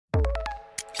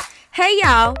Hey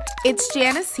y'all, it's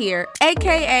Janice here,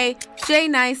 aka J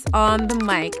Nice on the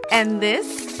mic, and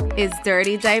this is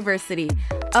Dirty Diversity,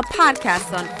 a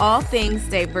podcast on all things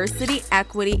diversity,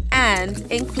 equity, and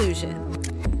inclusion.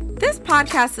 This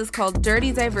podcast is called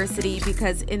Dirty Diversity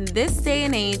because in this day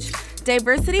and age,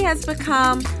 diversity has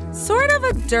become sort of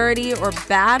a dirty or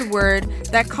bad word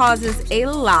that causes a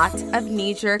lot of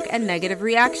knee-jerk and negative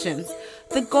reactions.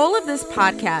 The goal of this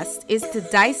podcast is to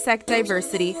dissect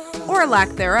diversity, or lack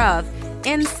thereof,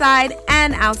 inside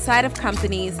and outside of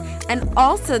companies, and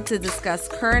also to discuss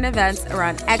current events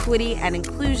around equity and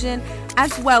inclusion,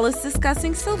 as well as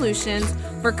discussing solutions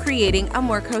for creating a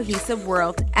more cohesive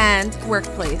world and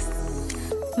workplace.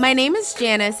 My name is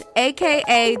Janice,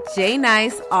 aka J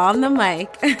Nice on the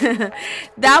mic.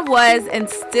 That was and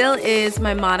still is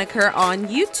my moniker on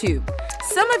YouTube.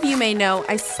 Some of you may know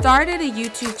I started a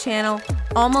YouTube channel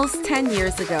almost 10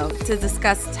 years ago to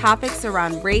discuss topics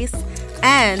around race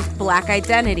and Black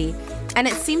identity, and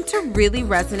it seemed to really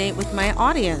resonate with my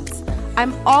audience.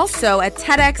 I'm also a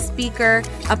TEDx speaker,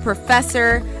 a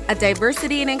professor, a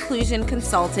diversity and inclusion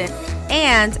consultant,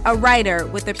 and a writer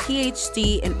with a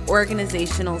PhD in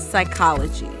organizational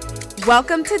psychology.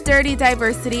 Welcome to Dirty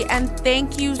Diversity, and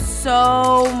thank you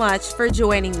so much for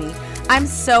joining me. I'm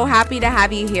so happy to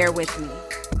have you here with me.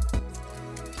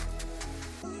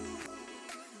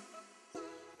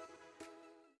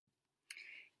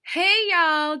 Hey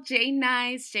y'all, J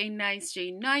Nice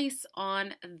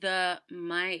on the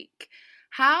mic.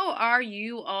 How are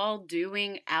you all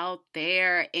doing out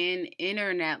there in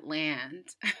internet land?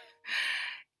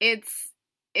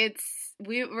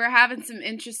 We're having some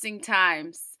interesting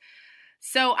times.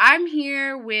 So I'm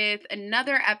here with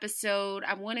another episode.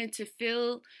 I wanted to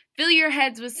fill your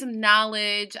heads with some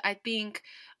knowledge. I think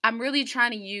I'm really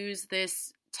trying to use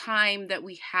this time that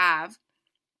we have.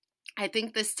 I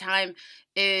think this time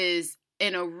is,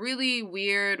 in a really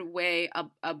weird way,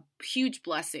 a huge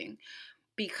blessing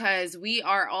because we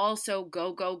are all so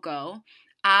go, go, go.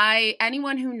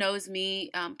 Anyone who knows me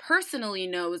personally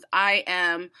knows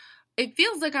it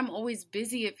feels like I'm always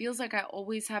busy. It feels like I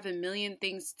always have a million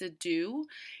things to do.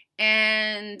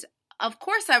 And of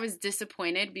course I was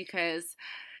disappointed because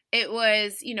it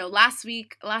was,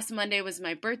 last Monday was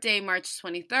my birthday, March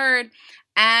 23rd,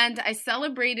 and I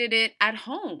celebrated it at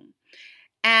home.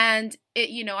 And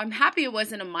I'm happy it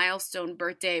wasn't a milestone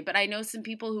birthday, but I know some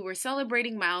people who were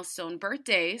celebrating milestone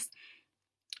birthdays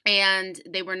and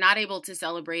they were not able to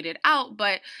celebrate it out,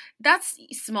 but that's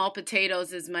small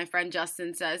potatoes, as my friend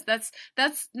Justin says.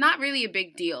 That's not really a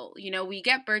big deal. We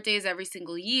get birthdays every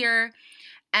single year,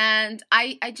 and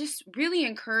I just really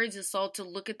encourage us all to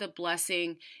look at the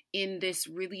blessing in this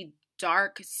really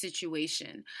dark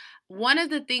situation. One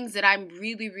of the things that I'm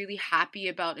really, really happy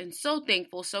about and so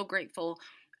thankful, so grateful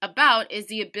about is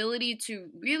the ability to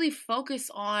really focus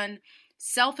on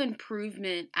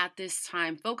self-improvement at this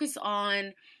time. Focus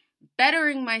on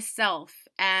bettering myself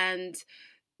and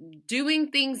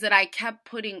doing things that I kept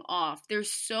putting off.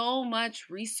 There's so much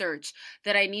research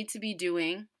that I need to be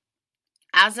doing.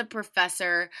 As a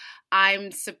professor,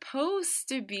 I'm supposed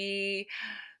to be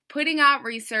putting out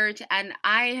research, and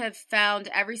I have found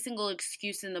every single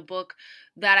excuse in the book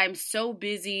that I'm so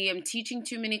busy, I'm teaching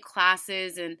too many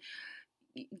classes, and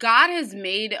God has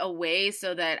made a way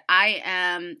so that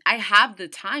I have the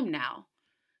time now.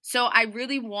 So I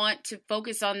really want to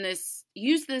focus on this,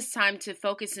 use this time to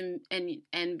focus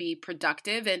and be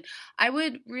productive, and I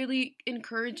would really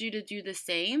encourage you to do the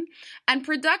same. And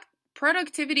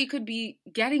productivity could be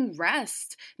getting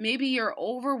rest. Maybe you're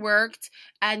overworked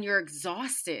and you're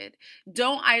exhausted.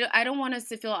 I don't want us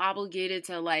to feel obligated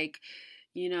to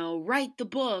write the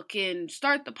book and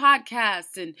start the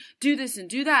podcast and do this and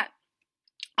do that.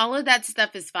 All of that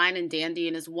stuff is fine and dandy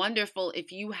and is wonderful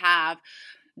if you have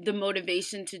the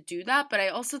motivation to do that. But I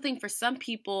also think for some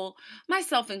people,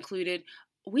 myself included,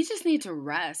 we just need to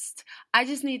rest. I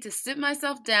just need to sit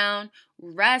myself down,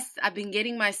 rest. I've been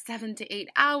getting my 7 to 8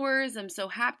 hours. I'm so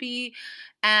happy.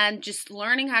 And just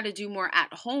learning how to do more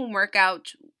at-home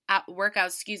workouts,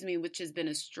 which has been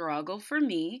a struggle for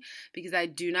me because I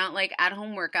do not like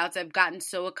at-home workouts. I've gotten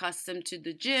so accustomed to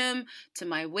the gym, to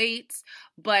my weights,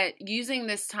 but using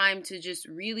this time to just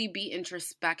really be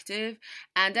introspective.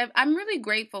 And I'm really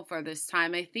grateful for this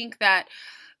time. I think that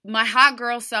my hot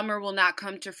girl summer will not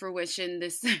come to fruition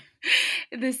this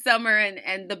summer,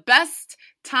 and the best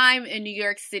time in New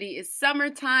York City is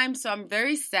summertime, so I'm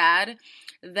very sad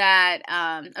that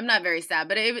I'm not very sad,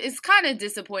 but it's kind of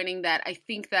disappointing that I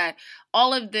think that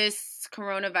all of this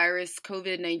coronavirus,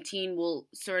 COVID-19, will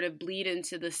sort of bleed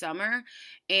into the summer,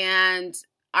 and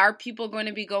are people going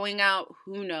to be going out?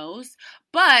 Who knows?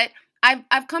 But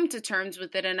I've come to terms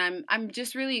with it, and I'm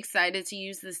just really excited to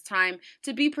use this time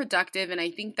to be productive. And I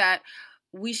think that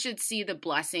we should see the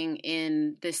blessing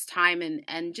in this time,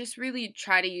 and just really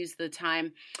try to use the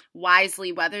time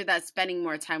wisely, whether that's spending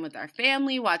more time with our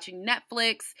family, watching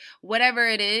Netflix, whatever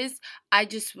it is. I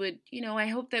just would, I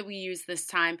hope that we use this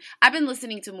time. I've been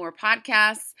listening to more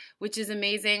podcasts, which is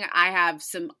amazing. I have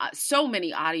so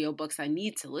many audiobooks I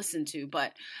need to listen to,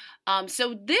 but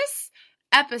so this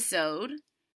episode,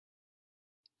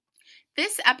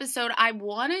 I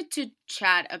wanted to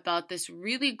chat about this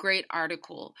really great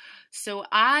article. So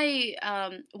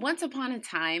once upon a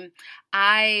time,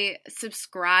 I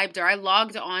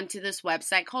logged on to this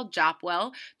website called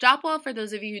Jopwell. Jopwell, for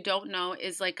those of you who don't know,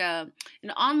 is like an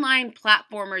online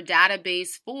platform or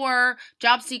database for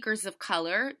job seekers of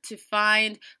color to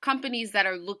find companies that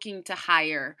are looking to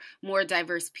hire more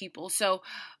diverse people. So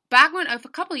back a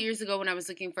couple of years ago when I was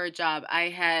looking for a job, I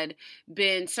had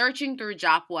been searching through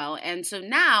Jopwell. And so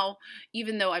now,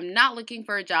 even though I'm not looking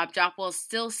for a job, Jopwell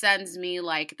still sends me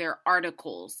like their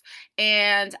articles.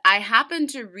 And I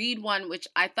happened to read one which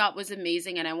I thought was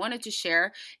amazing and I wanted to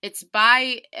share. It's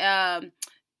by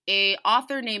a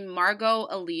author named Margot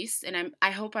Elise, and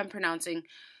I hope I'm pronouncing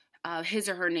his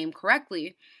or her name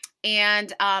correctly.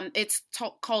 And it's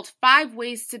called 5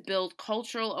 Ways to Build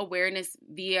Cultural Awareness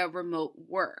Via Remote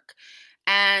Work.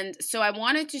 And so I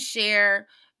wanted to share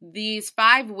these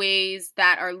 5 ways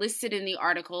that are listed in the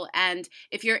article. And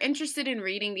if you're interested in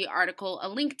reading the article, a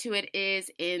link to it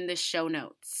is in the show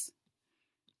notes.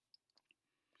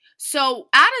 So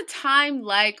at a time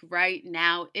like right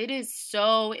now, it is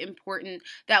so important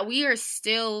that we are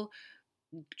still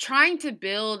trying to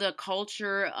build a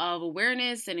culture of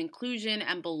awareness and inclusion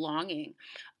and belonging.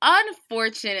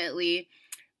 Unfortunately,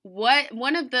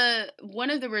 one of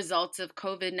the results of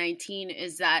COVID-19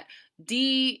 is that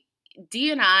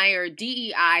D&I or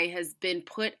DEI has been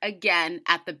put again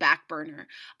at the back burner.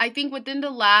 I think within the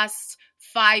last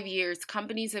 5 years,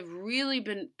 companies have really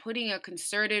been putting a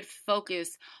concerted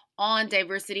focus on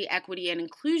diversity, equity, and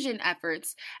inclusion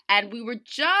efforts, and we were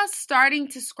just starting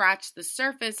to scratch the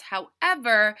surface.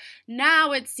 However,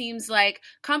 now it seems like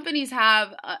companies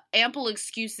have ample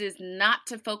excuses not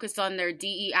to focus on their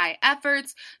DEI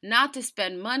efforts, not to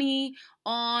spend money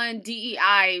on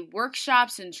DEI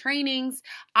workshops and trainings.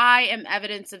 I am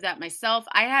evidence of that myself.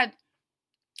 I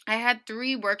had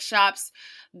 3 workshops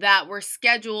that were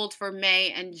scheduled for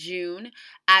May and June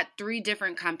at 3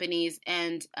 different companies,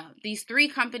 and these 3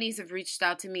 companies have reached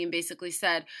out to me and basically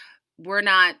said, we're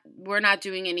not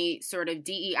doing any sort of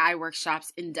DEI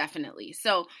workshops indefinitely.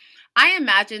 So I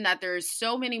imagine that there's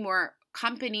so many more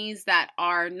companies that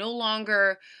are no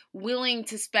longer willing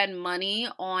to spend money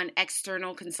on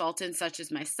external consultants such as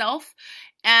myself,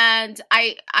 and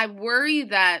I worry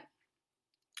that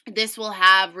this will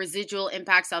have residual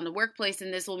impacts on the workplace,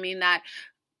 and this will mean that,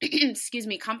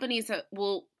 companies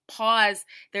will pause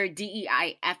their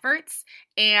DEI efforts,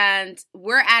 and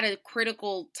we're at a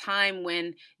critical time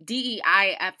when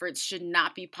DEI efforts should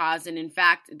not be paused, and in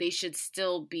fact, they should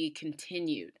still be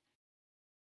continued.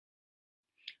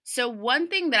 So one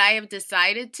thing that I have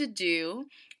decided to do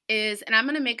is, and I'm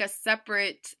going to make a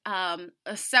separate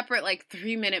like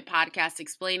 3-minute podcast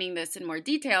explaining this in more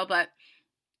detail, but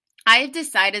I have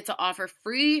decided to offer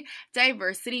free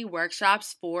diversity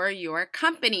workshops for your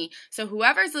company. So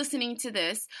whoever's listening to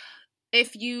this,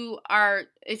 if you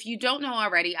don't know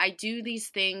already, I do these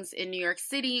things in New York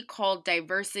City called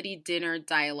Diversity Dinner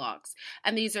Dialogues.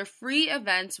 And these are free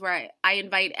events where I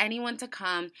invite anyone to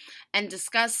come and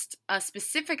discuss a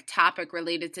specific topic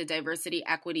related to diversity,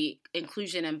 equity,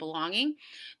 inclusion, and belonging.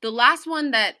 The last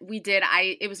one that we did,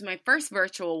 it was my first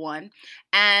virtual one.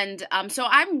 And so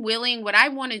what I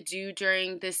want to do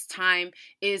during this time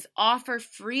is offer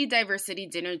free diversity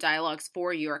dinner dialogues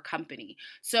for your company.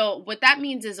 So what that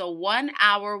means is a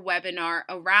 1-hour webinar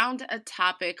around a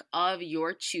topic of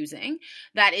your choosing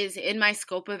that is in my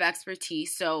scope of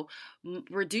expertise. So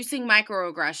reducing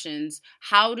microaggressions,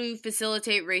 how to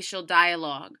facilitate racial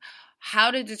dialogue,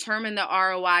 how to determine the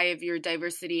ROI of your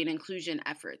diversity and inclusion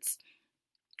efforts,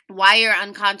 why your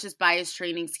unconscious bias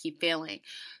trainings keep failing.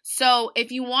 So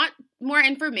if you want more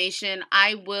information,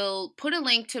 I will put a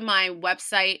link to my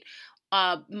website.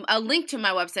 A link to my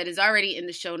website is already in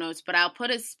the show notes, but I'll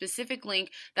put a specific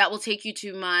link that will take you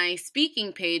to my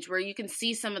speaking page where you can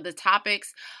see some of the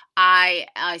topics I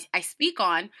speak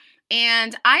on.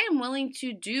 And I am willing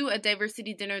to do a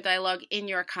diversity dinner dialogue in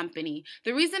your company.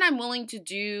 The reason I'm willing to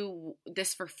do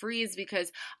this for free is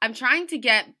because I'm trying to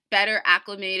get better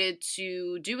acclimated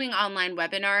to doing online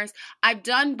webinars. I've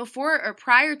done before or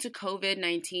prior to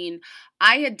COVID-19,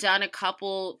 I had done a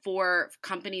couple for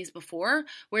companies before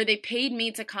where they paid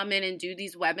me to come in and do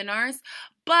these webinars,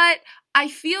 but I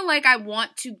feel like I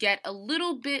want to get a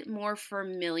little bit more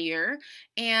familiar,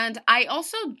 and I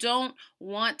also don't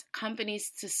want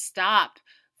companies to stop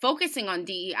focusing on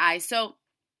DEI. So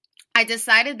I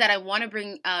decided that I want to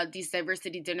bring these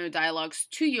diversity dinner dialogues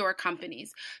to your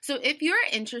companies. So if you're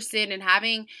interested in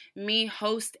having me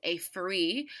host a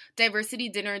free diversity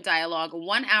dinner dialogue,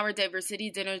 1 hour diversity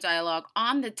dinner dialogue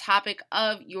on the topic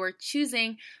of your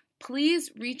choosing, please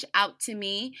reach out to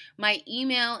me. My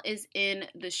email is in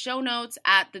the show notes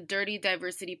at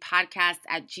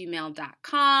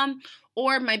thedirtydiversitypodcast@gmail.com,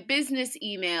 or my business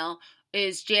email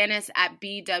is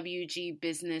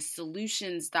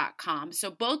janice@bwgbusinesssolutions.com. So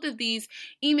both of these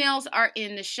emails are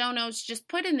in the show notes. Just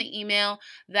put in the email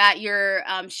that you're,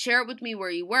 share it with me where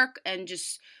you work, and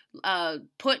just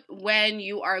put when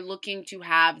you are looking to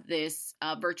have this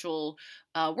virtual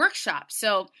workshop.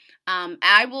 So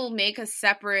I will make a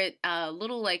separate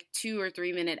little 2 or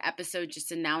 3 minute episode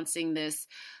just announcing this.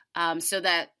 So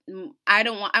that I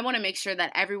want to make sure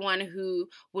that everyone who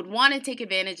would want to take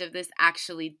advantage of this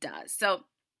actually does. So,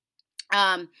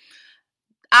 I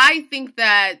think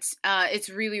that it's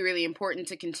really, really important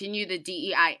to continue the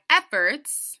DEI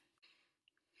efforts.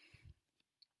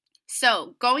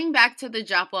 So, going back to the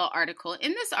Jopwell article,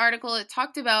 in this article, it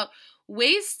talked about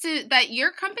ways that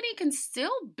your company can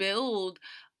still build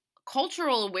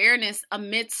cultural awareness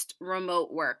amidst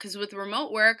remote work. Because with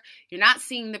remote work, you're not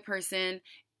seeing the person,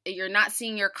 you're not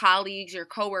seeing your colleagues, your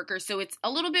coworkers, so it's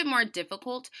a little bit more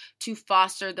difficult to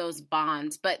foster those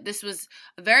bonds. But this was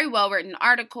a very well-written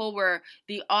article where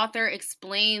the author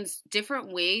explains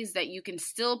different ways that you can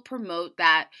still promote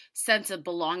that sense of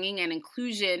belonging and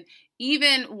inclusion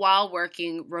even while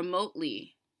working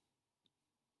remotely.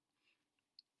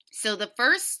 So the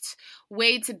first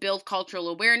way to build cultural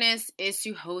awareness is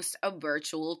to host a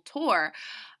virtual tour.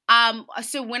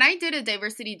 So when I did a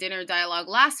diversity dinner dialogue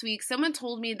last week, someone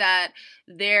told me that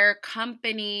their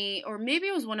company, or maybe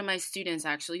it was one of my students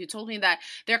actually, who told me that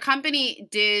their company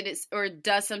did or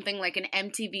does something like an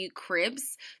MTV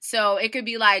Cribs. So it could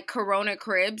be like Corona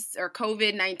Cribs or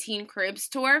COVID-19 Cribs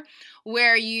tour,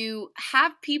 where you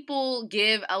have people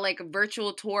give a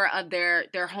virtual tour of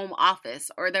their home office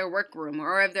or their workroom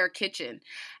or of their kitchen.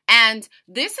 And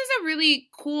this is a really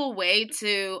cool way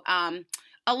to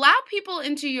allow people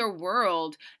into your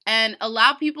world and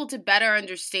allow people to better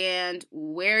understand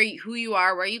who you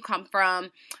are, where you come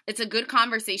from. It's a good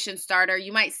conversation starter.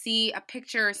 You might see a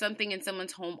picture or something in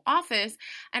someone's home office,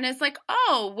 and it's like,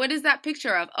 oh, what is that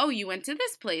picture of? Oh, you went to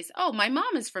this place. Oh, my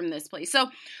mom is from this place. So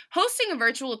hosting a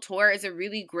virtual tour is a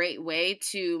really great way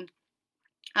to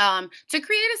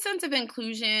create a sense of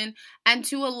inclusion and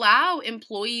to allow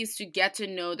employees to get to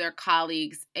know their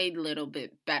colleagues a little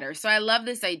bit better. So I love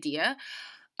this idea.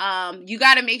 You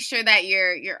got to make sure that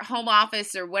your home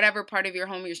office or whatever part of your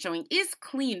home you're showing is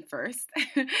clean first.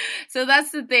 So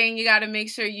that's the thing. You got to make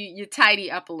sure you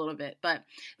tidy up a little bit. But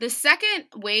the second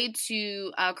way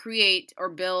to create or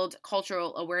build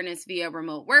cultural awareness via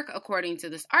remote work, according to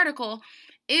this article,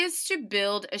 is to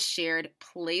build a shared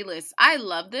playlist. I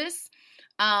love this.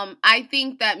 I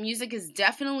think that music is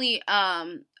definitely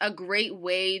a great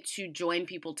way to join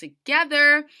people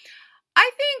together. I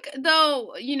think,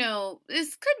 though,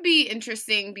 this could be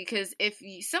interesting because if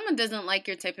someone doesn't like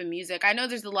your type of music, I know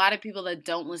there's a lot of people that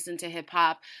don't listen to hip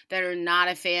hop that are not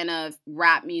a fan of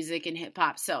rap music and hip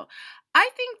hop. So I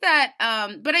think that,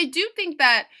 but I do think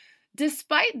that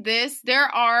despite this, there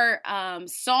are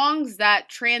songs that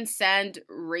transcend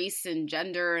race and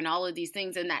gender and all of these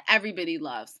things and that everybody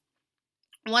loves.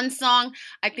 One song,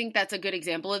 I think that's a good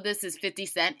example of this, is 50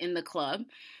 Cent, In the Club.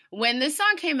 When this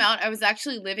song came out, I was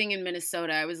actually living in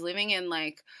Minnesota. I was living in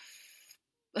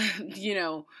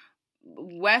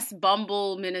West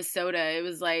Bumble, Minnesota. It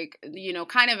was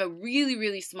kind of a really,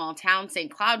 really small town,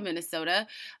 St. Cloud, Minnesota,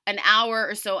 an hour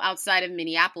or so outside of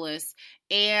Minneapolis.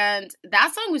 And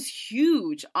that song was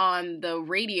huge on the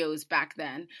radios back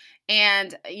then.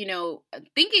 And,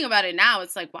 thinking about it now,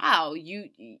 it's like, wow,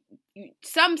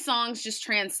 some songs just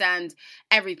transcend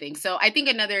everything. So I think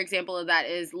another example of that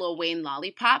is Lil Wayne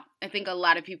Lollipop. I think a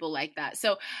lot of people like that.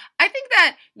 So I think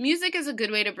that music is a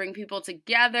good way to bring people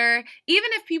together, even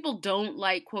if people don't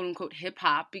like quote unquote hip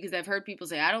hop, because I've heard people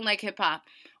say, I don't like hip hop.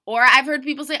 Or I've heard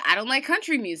people say, I don't like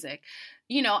country music.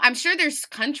 I'm sure there's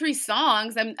country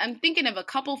songs. I'm thinking of a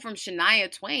couple from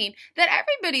Shania Twain that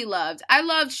everybody loved. I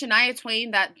loved Shania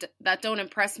Twain, that don't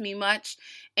impress me much,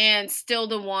 and Still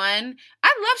the One.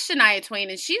 I love Shania Twain,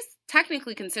 and she's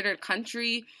technically considered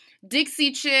country.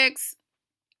 Dixie Chicks.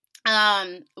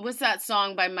 What's that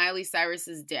song by Miley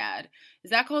Cyrus's dad?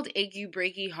 Is that called Achy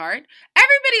Breaky Heart?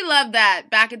 Everybody loved that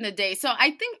back in the day. So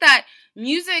I think that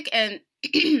music and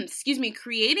excuse me,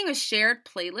 creating a shared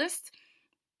playlist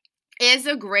is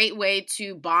a great way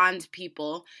to bond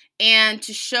people and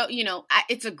to show,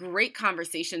 it's a great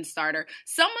conversation starter.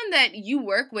 Someone that you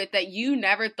work with that you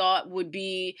never thought would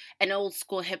be an old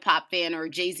school hip hop fan or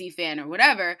Jay-Z fan or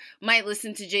whatever might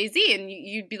listen to Jay-Z, and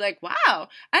you'd be like, wow,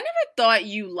 I never thought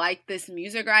you liked this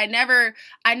music, or I never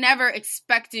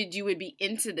expected you would be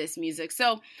into this music.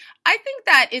 So I think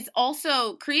that it's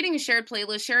also creating a shared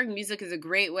playlist. Sharing music is a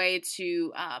great way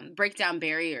to break down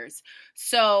barriers.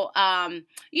 So, I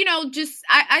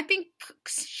think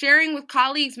sharing with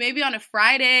colleagues, maybe on a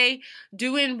Friday,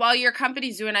 while your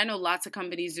company's doing, I know lots of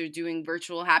companies are doing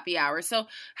virtual happy hours. So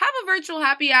have a virtual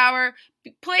happy hour,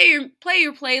 play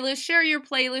your playlist, share your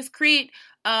playlist, create,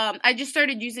 I just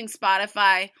started using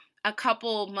Spotify a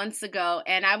couple months ago,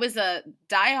 and I was a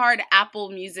diehard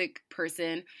Apple Music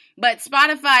person, but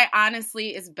Spotify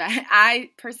honestly is better.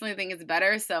 I personally think it's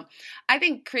better. So I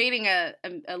think creating a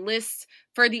list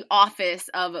for the office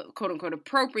of quote unquote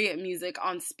appropriate music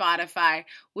on Spotify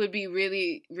would be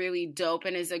really, really dope,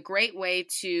 and is a great way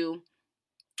to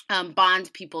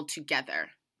bond people together.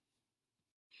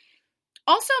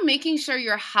 Also, making sure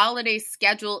your holiday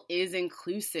schedule is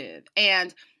inclusive.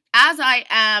 And as I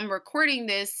am recording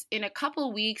this, in a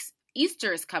couple weeks,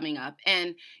 Easter is coming up.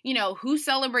 And, who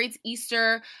celebrates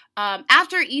Easter?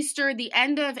 After Easter, the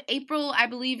end of April, I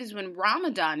believe, is when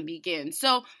Ramadan begins.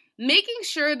 So making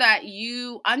sure that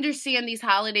you understand these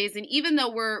holidays, and even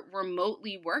though we're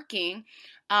remotely working,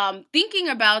 thinking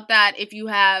about that if you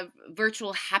have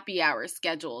virtual happy hours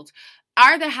scheduled.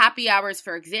 Are the happy hours,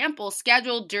 for example,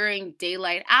 scheduled during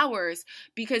daylight hours?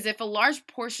 Because if a large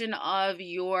portion of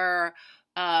your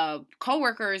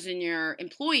coworkers and your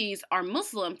employees are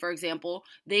Muslim, for example,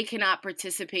 they cannot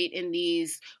participate in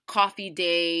these coffee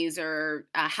days or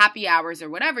happy hours or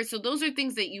whatever. So those are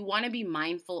things that you want to be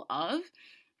mindful of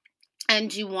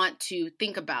and you want to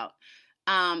think about.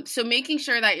 So making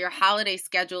sure that your holiday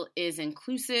schedule is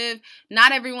inclusive.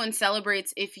 Not everyone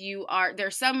celebrates.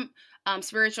 There's some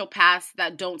spiritual paths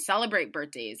that don't celebrate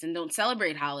birthdays and don't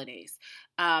celebrate holidays.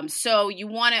 So you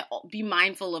want to be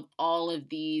mindful of all of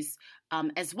these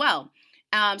as well.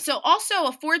 So also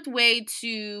a fourth way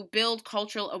to build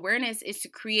cultural awareness is to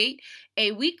create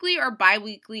a weekly or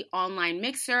bi-weekly online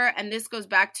mixer. And this goes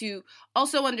back to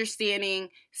also understanding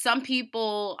some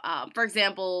people, for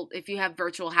example, if you have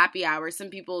virtual happy hours, some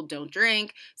people don't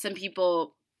drink, some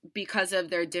people, because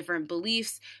of their different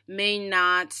beliefs, may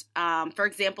not. For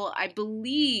example, I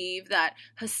believe that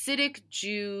Hasidic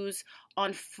Jews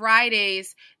on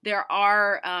Fridays,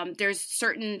 there's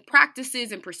certain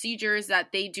practices and procedures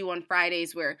that they do on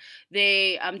Fridays where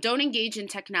they don't engage in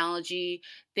technology.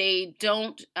 They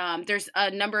don't, there's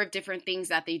a number of different things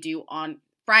that they do on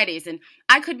Fridays. And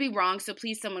I could be wrong, so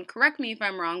please someone correct me if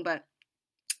I'm wrong, but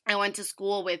I went to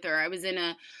school with her. I was in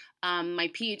my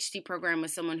PhD program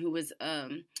with someone who was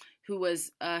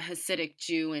a Hasidic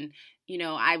Jew, and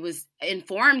I was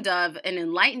informed of and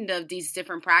enlightened of these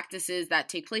different practices that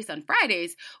take place on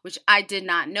Fridays, which I did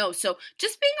not know. So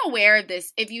just being aware of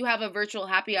this, if you have a virtual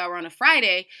happy hour on a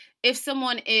Friday, if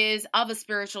someone is of a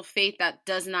spiritual faith that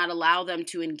does not allow them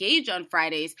to engage on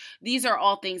Fridays, these are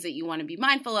all things that you want to be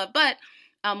mindful of. But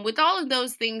with all of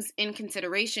those things in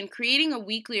consideration, creating a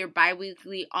weekly or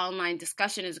bi-weekly online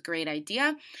discussion is a great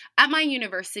idea. At my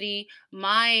university,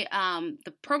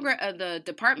 the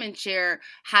department chair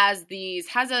has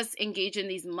us engage in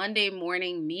these Monday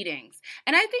morning meetings.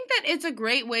 And I think that it's a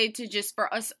great way to just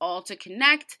for us all to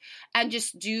connect and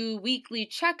just do weekly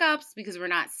checkups because we're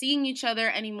not seeing each other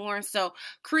anymore. So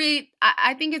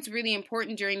I think it's really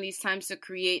important during these times to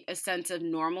create a sense of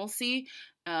normalcy.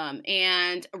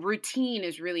 And routine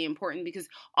is really important because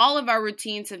all of our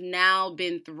routines have now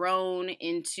been thrown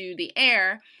into the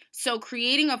air. So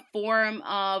creating a form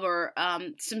of or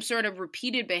some sort of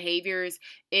repeated behaviors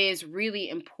is really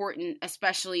important,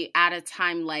 especially at a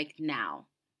time like now.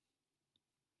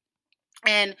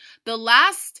 And the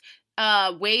last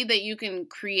way that you can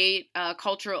create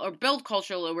cultural or build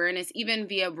cultural awareness, even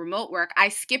via remote work, I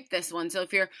skipped this one. So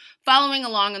if you're following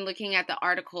along and looking at the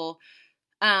article,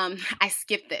 I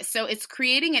skipped this. So it's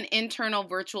creating an internal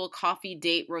virtual coffee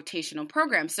date rotational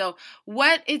program. So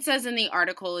what it says in the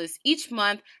article is each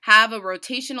month have a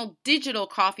rotational digital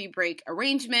coffee break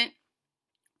arrangement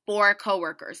for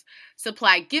coworkers.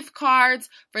 Supply gift cards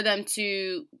for them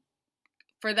to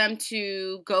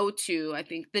go to, I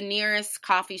think, the nearest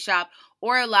coffee shop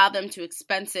or allow them to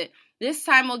expense it. This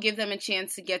time will give them a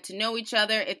chance to get to know each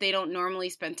other if they don't normally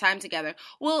spend time together.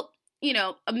 Well,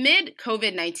 amid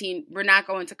COVID-19, we're not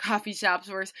going to coffee shops.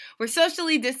 We're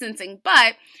socially distancing.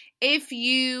 But if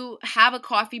you have a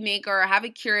coffee maker or have a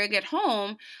Keurig at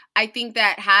home, I think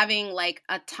that having like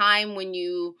a time when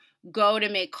you go to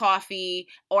make coffee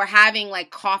or having like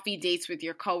coffee dates with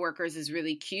your coworkers is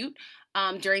really cute.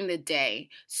 During the day.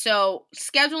 So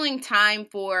scheduling time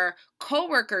for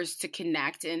coworkers to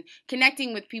connect and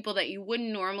connecting with people that you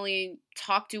wouldn't normally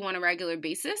talk to on a regular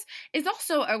basis is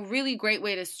also a really great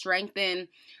way to strengthen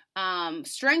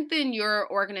your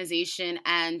organization.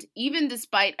 And even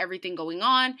despite everything going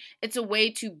on, it's a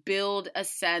way to build a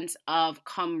sense of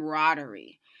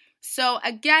camaraderie. So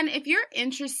again, if you're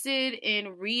interested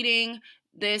in reading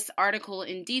this article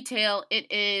in detail,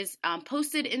 it is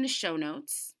posted in the show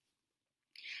notes.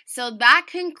 So that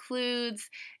concludes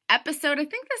episode,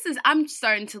 I'm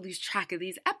starting to lose track of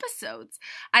these episodes.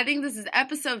 I think this is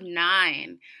episode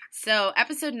 9. So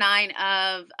episode 9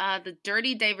 of the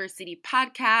Dirty Diversity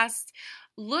podcast.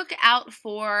 Look out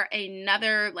for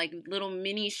another like little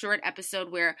mini short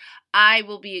episode where I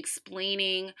will be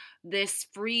explaining this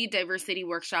free diversity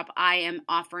workshop I am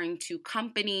offering to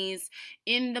companies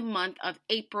in the month of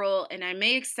April, and I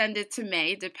may extend it to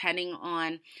May depending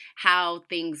on how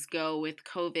things go with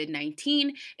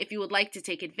COVID-19. If you would like to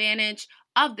take advantage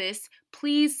of this,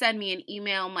 please send me an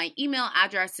email. My email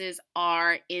addresses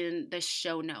are in the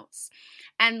show notes.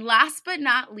 And last but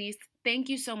not least, thank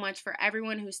you so much for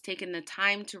everyone who's taken the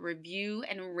time to review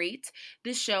and rate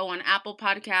this show on Apple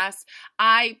Podcasts.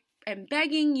 I am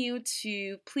begging you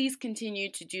to please continue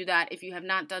to do that if you have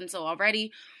not done so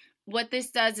already. What this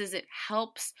does is it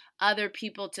helps other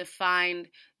people to find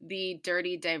the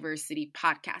Dirty Diversity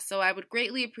podcast. So I would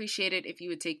greatly appreciate it if you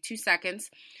would take 2 seconds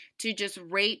to just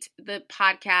rate the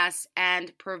podcast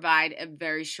and provide a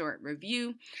very short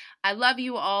review. I love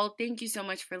you all. Thank you so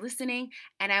much for listening,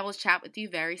 and I will chat with you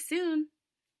very soon.